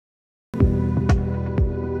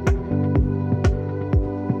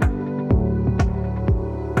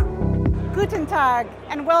Guten Tag,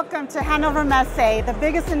 and welcome to Hannover Messe, the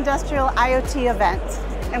biggest industrial IoT event.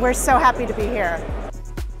 And we're so happy to be here.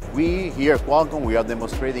 We here at Qualcomm, we are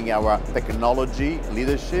demonstrating our technology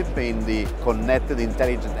leadership in the connected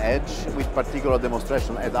intelligent edge, with particular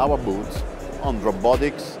demonstration at our booths on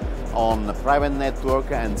robotics, on private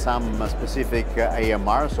network, and some specific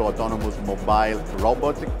AMR, so autonomous mobile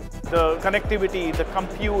robotics. The connectivity, the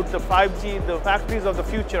compute, the 5G, the factories of the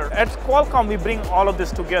future. At Qualcomm, we bring all of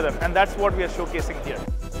this together, and that's what we are showcasing here.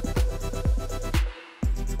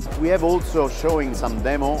 We have also showing some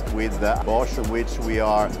demo with Bosch, in which we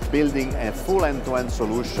are building a full end-to-end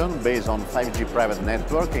solution based on 5G private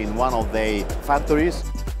network in one of their factories.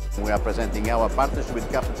 We are presenting our partnership with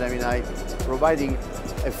Capgemini, providing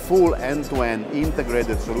a full end-to-end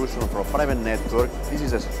integrated solution for a private network. This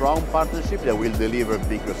is a strong partnership that will deliver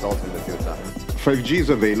big results in the future. 5G is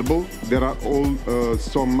available. There are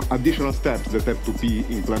some additional steps that have to be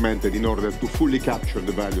implemented in order to fully capture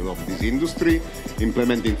the value of this industry,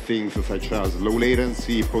 implementing things such as low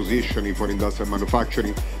latency, positioning for industrial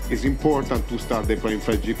manufacturing. It's important to start deploying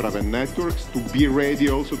 5G private networks, to be ready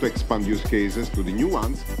also to expand use cases to the new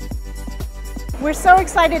ones. We're so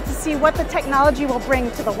excited to see what the technology will bring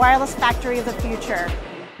to the wireless factory of the future.